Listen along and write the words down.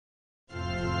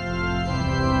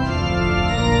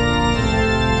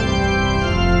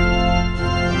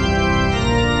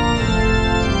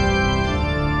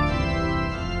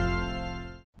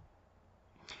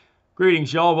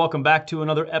Greetings, y'all. Welcome back to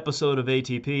another episode of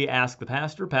ATP Ask the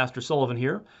Pastor. Pastor Sullivan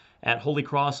here at Holy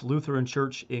Cross Lutheran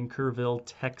Church in Kerrville,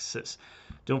 Texas.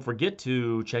 Don't forget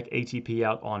to check ATP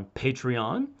out on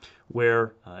Patreon,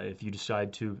 where if you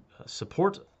decide to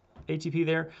support ATP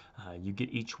there, you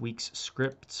get each week's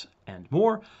scripts and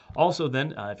more. Also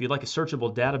then, if you'd like a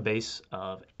searchable database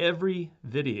of every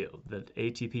video that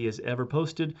ATP has ever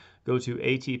posted, go to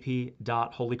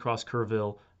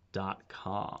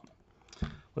atp.holycrosskerrville.com.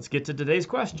 Let's get to today's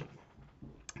question.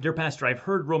 Dear Pastor, I've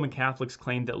heard Roman Catholics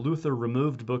claim that Luther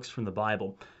removed books from the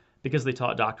Bible because they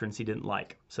taught doctrines he didn't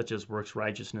like, such as works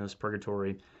righteousness,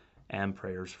 purgatory, and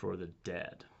prayers for the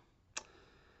dead.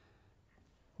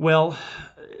 Well,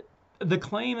 the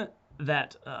claim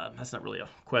that, that's not really a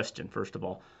question, first of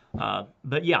all,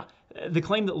 but yeah, the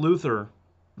claim that Luther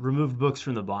removed books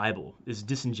from the Bible is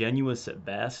disingenuous at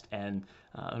best and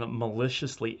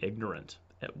maliciously ignorant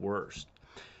at worst.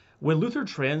 When Luther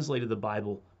translated the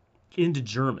Bible into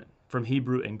German from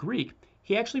Hebrew and Greek,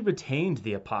 he actually retained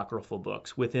the apocryphal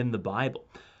books within the Bible.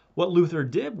 What Luther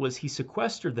did was he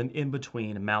sequestered them in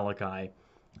between Malachi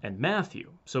and Matthew,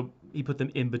 so he put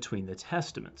them in between the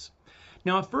Testaments.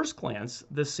 Now, at first glance,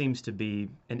 this seems to be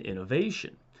an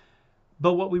innovation,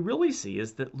 but what we really see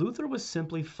is that Luther was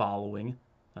simply following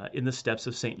in the steps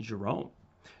of St. Jerome.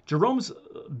 Jerome's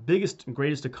biggest and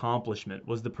greatest accomplishment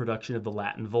was the production of the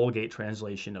Latin Vulgate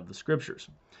translation of the Scriptures.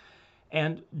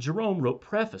 And Jerome wrote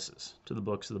prefaces to the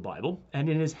books of the Bible, and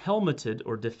in his helmeted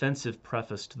or defensive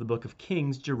preface to the Book of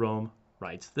Kings, Jerome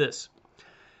writes this.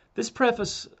 This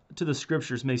preface to the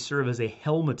Scriptures may serve as a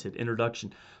helmeted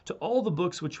introduction to all the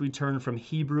books which we turn from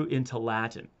Hebrew into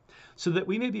Latin, so that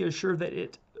we may be assured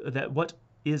that what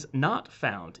is not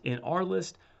found in our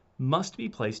list must be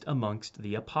placed amongst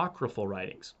the apocryphal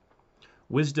writings.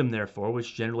 Wisdom, therefore,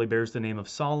 which generally bears the name of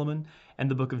Solomon, and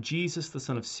the book of Jesus, the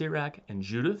son of Sirach, and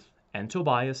Judith, and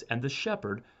Tobias, and the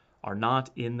shepherd, are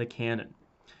not in the canon.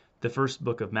 The first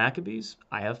book of Maccabees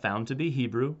I have found to be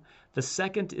Hebrew. The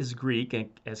second is Greek,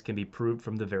 as can be proved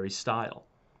from the very style.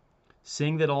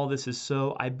 Seeing that all this is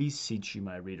so, I beseech you,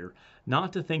 my reader,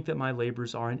 not to think that my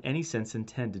labors are in any sense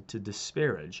intended to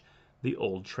disparage the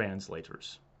old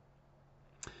translators.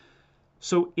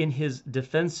 So in his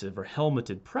defensive or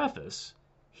helmeted preface,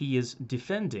 he is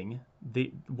defending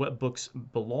what books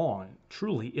belong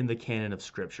truly in the canon of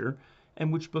Scripture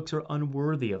and which books are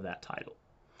unworthy of that title.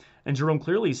 And Jerome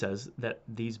clearly says that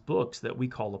these books that we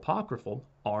call apocryphal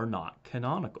are not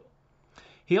canonical.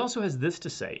 He also has this to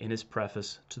say in his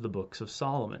preface to the books of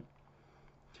Solomon.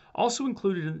 Also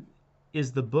included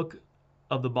is the book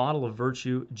of the model of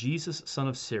virtue, Jesus, son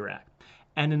of Sirach,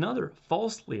 and another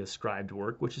falsely ascribed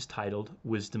work which is titled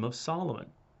Wisdom of Solomon.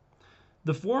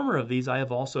 The former of these I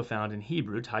have also found in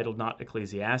Hebrew, titled not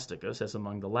Ecclesiasticus, as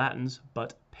among the Latins,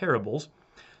 but Parables,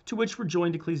 to which were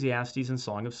joined Ecclesiastes and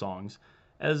Song of Songs,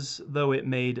 as though it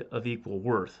made of equal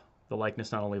worth, the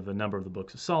likeness not only of the number of the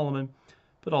books of Solomon,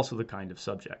 but also the kind of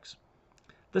subjects.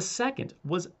 The second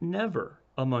was never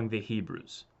among the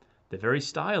Hebrews, the very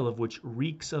style of which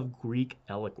reeks of Greek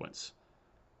eloquence.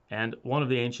 And one of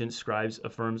the ancient scribes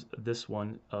affirms this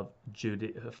one of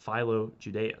Philo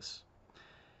Judaeus.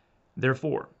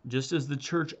 Therefore, just as the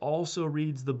church also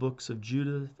reads the books of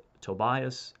Judith,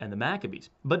 Tobias, and the Maccabees,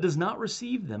 but does not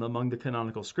receive them among the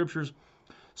canonical scriptures,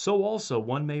 so also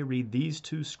one may read these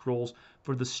two scrolls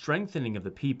for the strengthening of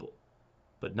the people,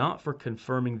 but not for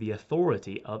confirming the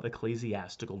authority of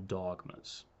ecclesiastical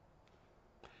dogmas.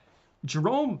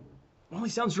 Jerome, well, he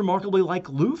sounds remarkably like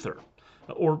Luther.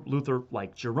 Or Luther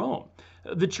like Jerome.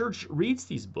 The church reads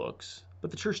these books,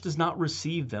 but the church does not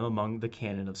receive them among the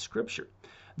canon of Scripture.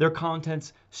 Their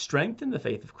contents strengthen the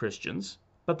faith of Christians,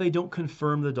 but they don't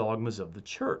confirm the dogmas of the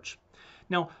church.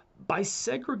 Now, by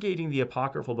segregating the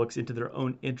apocryphal books into their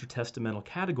own intertestamental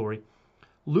category,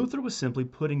 Luther was simply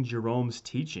putting Jerome's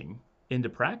teaching into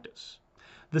practice.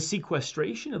 The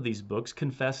sequestration of these books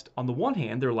confessed, on the one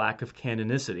hand, their lack of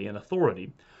canonicity and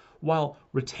authority, while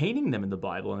retaining them in the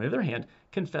Bible, on the other hand,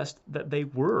 confessed that they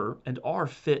were and are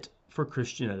fit for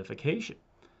Christian edification.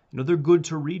 They're good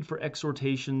to read for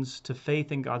exhortations to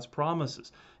faith in God's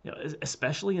promises,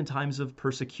 especially in times of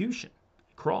persecution,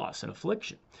 cross, and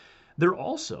affliction. They're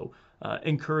also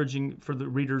encouraging for the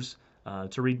readers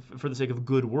to read for the sake of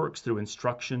good works through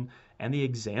instruction and the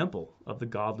example of the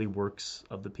godly works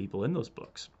of the people in those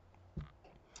books.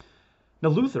 Now,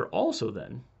 Luther also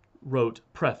then wrote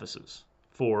prefaces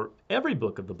for every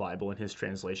book of the Bible in his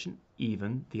translation,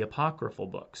 even the apocryphal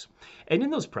books. And in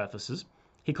those prefaces,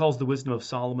 he calls the Wisdom of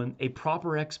Solomon a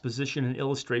proper exposition and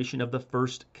illustration of the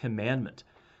first commandment,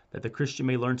 that the Christian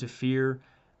may learn to fear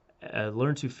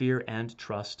and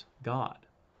trust God.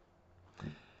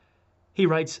 He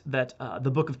writes that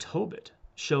the book of Tobit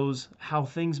shows how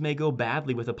things may go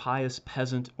badly with a pious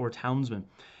peasant or townsman,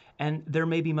 and there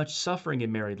may be much suffering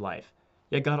in married life.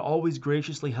 Yet God always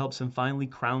graciously helps and finally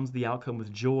crowns the outcome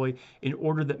with joy, in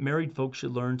order that married folks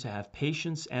should learn to have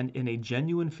patience and, in a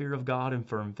genuine fear of God and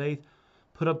firm faith,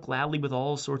 put up gladly with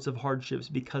all sorts of hardships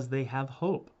because they have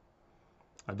hope.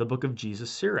 The book of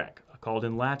Jesus Sirach, called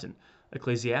in Latin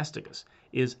Ecclesiasticus,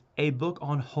 is a book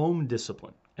on home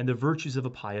discipline and the virtues of a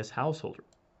pious householder.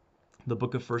 The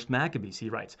book of First Maccabees, he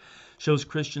writes, shows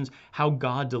Christians how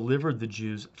God delivered the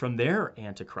Jews from their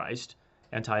Antichrist,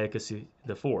 Antiochus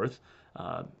IV,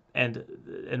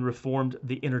 and reformed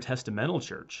the intertestamental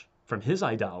church from his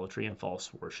idolatry and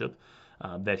false worship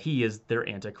that he, as their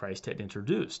Antichrist, had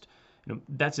introduced.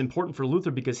 That's important for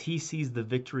Luther because he sees the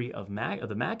victory of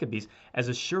the Maccabees as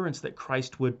assurance that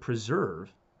Christ would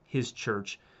preserve his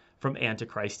church from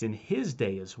Antichrist in his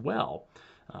day as well,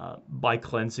 by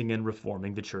cleansing and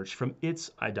reforming the church from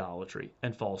its idolatry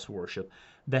and false worship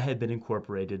that had been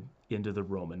incorporated into the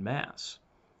Roman Mass.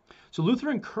 So Luther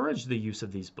encouraged the use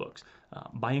of these books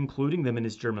by including them in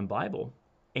his German Bible,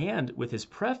 and with his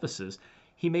prefaces,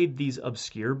 he made these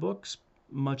obscure books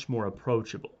much more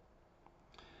approachable.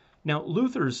 Now,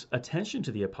 Luther's attention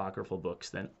to the apocryphal books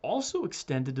then also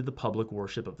extended to the public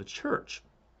worship of the church.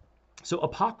 So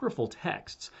apocryphal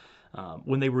texts,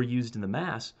 when they were used in the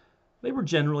Mass, they were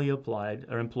generally applied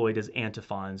or employed as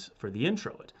antiphons for the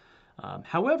introit.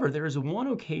 However, there is one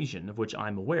occasion of which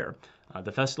I'm aware,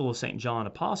 the festival of St. John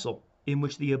Apostle, in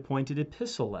which the appointed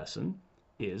epistle lesson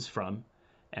is from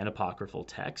an apocryphal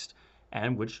text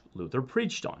and which Luther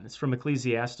preached on. It's from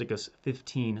Ecclesiasticus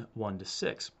 15,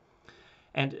 1-6.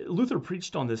 And Luther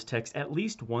preached on this text at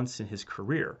least once in his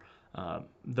career,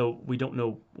 though we don't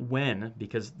know when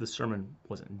because the sermon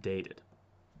wasn't dated.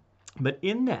 But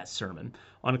in that sermon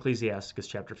on Ecclesiasticus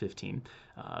chapter 15,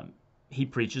 he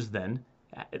preaches then,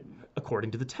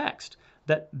 according to the text,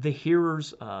 that the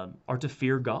hearers are to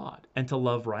fear God and to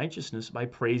love righteousness by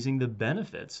praising the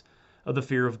benefits of the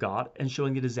fear of God and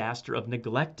showing the disaster of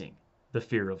neglecting the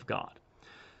fear of God.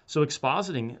 So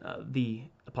expositing the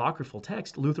apocryphal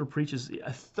text, Luther preaches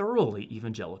a thoroughly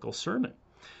evangelical sermon.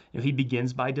 He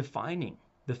begins by defining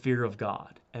the fear of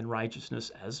God and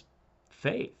righteousness as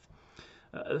faith.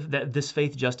 That this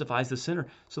faith justifies the sinner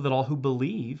so that all who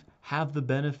believe have the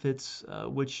benefits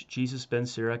which Jesus ben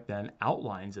Sirach then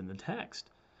outlines in the text.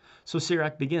 So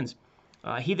Sirach begins,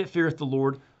 he that feareth the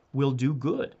Lord will do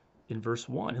good, in verse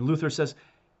 1. And Luther says,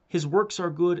 his works are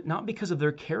good not because of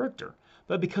their character,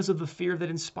 but because of the fear that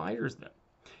inspires them.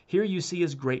 Here you see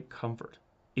his great comfort.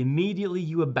 Immediately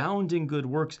you abound in good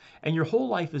works, and your whole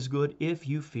life is good if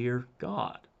you fear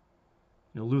God.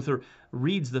 Luther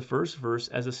reads the first verse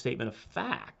as a statement of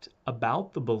fact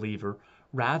about the believer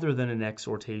rather than an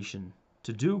exhortation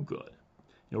to do good.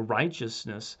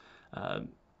 Righteousness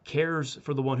cares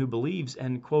for the one who believes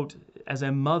and, quote, as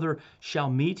a mother shall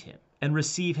meet him and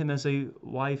receive him as a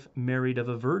wife married of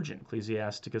a virgin,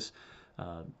 Ecclesiasticus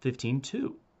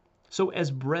 15:2. So as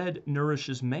bread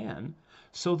nourishes man,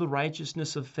 so the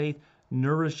righteousness of faith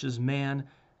nourishes man,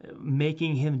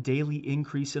 making him daily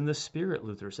increase in the Spirit,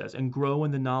 Luther says, and grow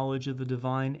in the knowledge of the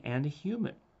divine and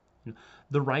human.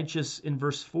 The righteous, in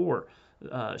verse 4,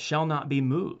 shall not be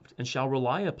moved, and shall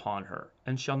rely upon her,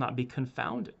 and shall not be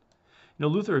confounded.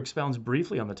 Luther expounds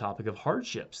briefly on the topic of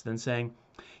hardships, then saying,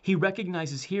 he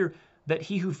recognizes here that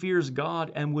he who fears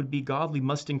God and would be godly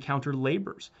must encounter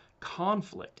labors,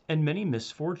 conflict, and many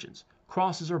misfortunes.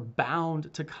 Crosses are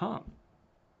bound to come.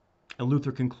 And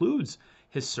Luther concludes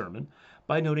his sermon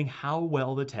by noting how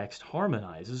well the text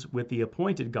harmonizes with the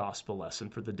appointed gospel lesson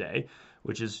for the day,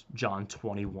 which is John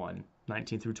 21,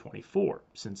 19 through 24,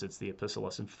 since it's the epistle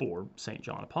lesson for St.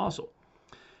 John Apostle.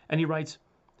 And he writes,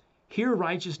 here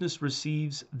righteousness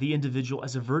receives the individual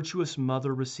as a virtuous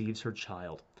mother receives her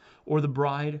child, or the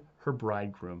bride her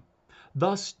bridegroom.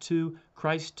 Thus, too,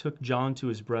 Christ took John to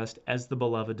his breast as the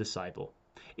beloved disciple.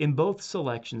 In both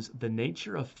selections, the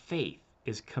nature of faith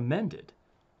is commended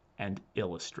and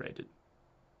illustrated.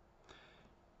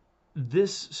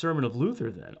 This sermon of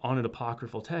Luther, then, on an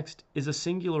apocryphal text is a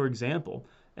singular example,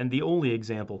 and the only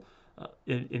example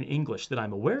in English that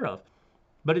I'm aware of,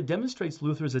 but it demonstrates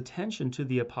Luther's attention to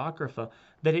the Apocrypha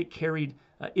that it carried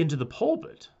into the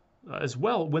pulpit as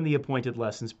well when the appointed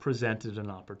lessons presented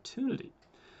an opportunity.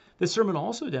 This sermon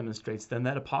also demonstrates then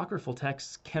that apocryphal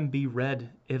texts can be read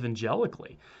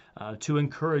evangelically to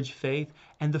encourage faith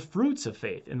and the fruits of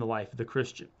faith in the life of the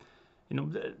Christian.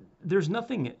 There's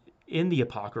nothing in the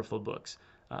apocryphal books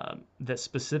that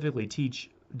specifically teach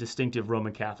distinctive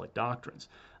Roman Catholic doctrines.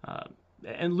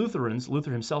 And Lutherans,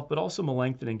 Luther himself, but also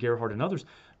Melanchthon and Gerhard and others,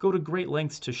 go to great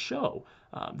lengths to show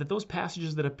that those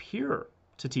passages that appear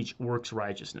to teach works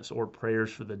righteousness or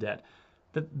prayers for the dead,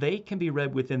 that they can be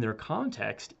read within their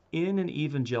context in an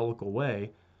evangelical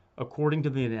way, according to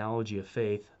the analogy of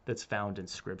faith that's found in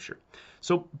Scripture.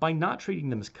 So by not treating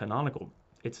them as canonical,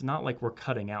 it's not like we're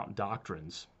cutting out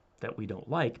doctrines that we don't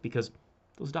like, because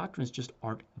those doctrines just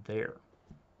aren't there.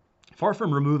 Far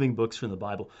from removing books from the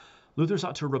Bible, Luther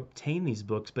sought to retain these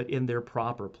books, but in their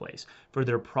proper place, for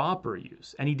their proper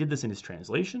use. And he did this in his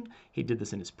translation, he did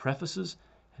this in his prefaces,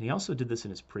 and he also did this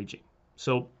in his preaching.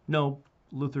 So, no,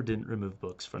 Luther didn't remove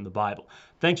books from the Bible.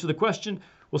 Thanks for the question.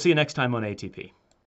 We'll see you next time on ATP.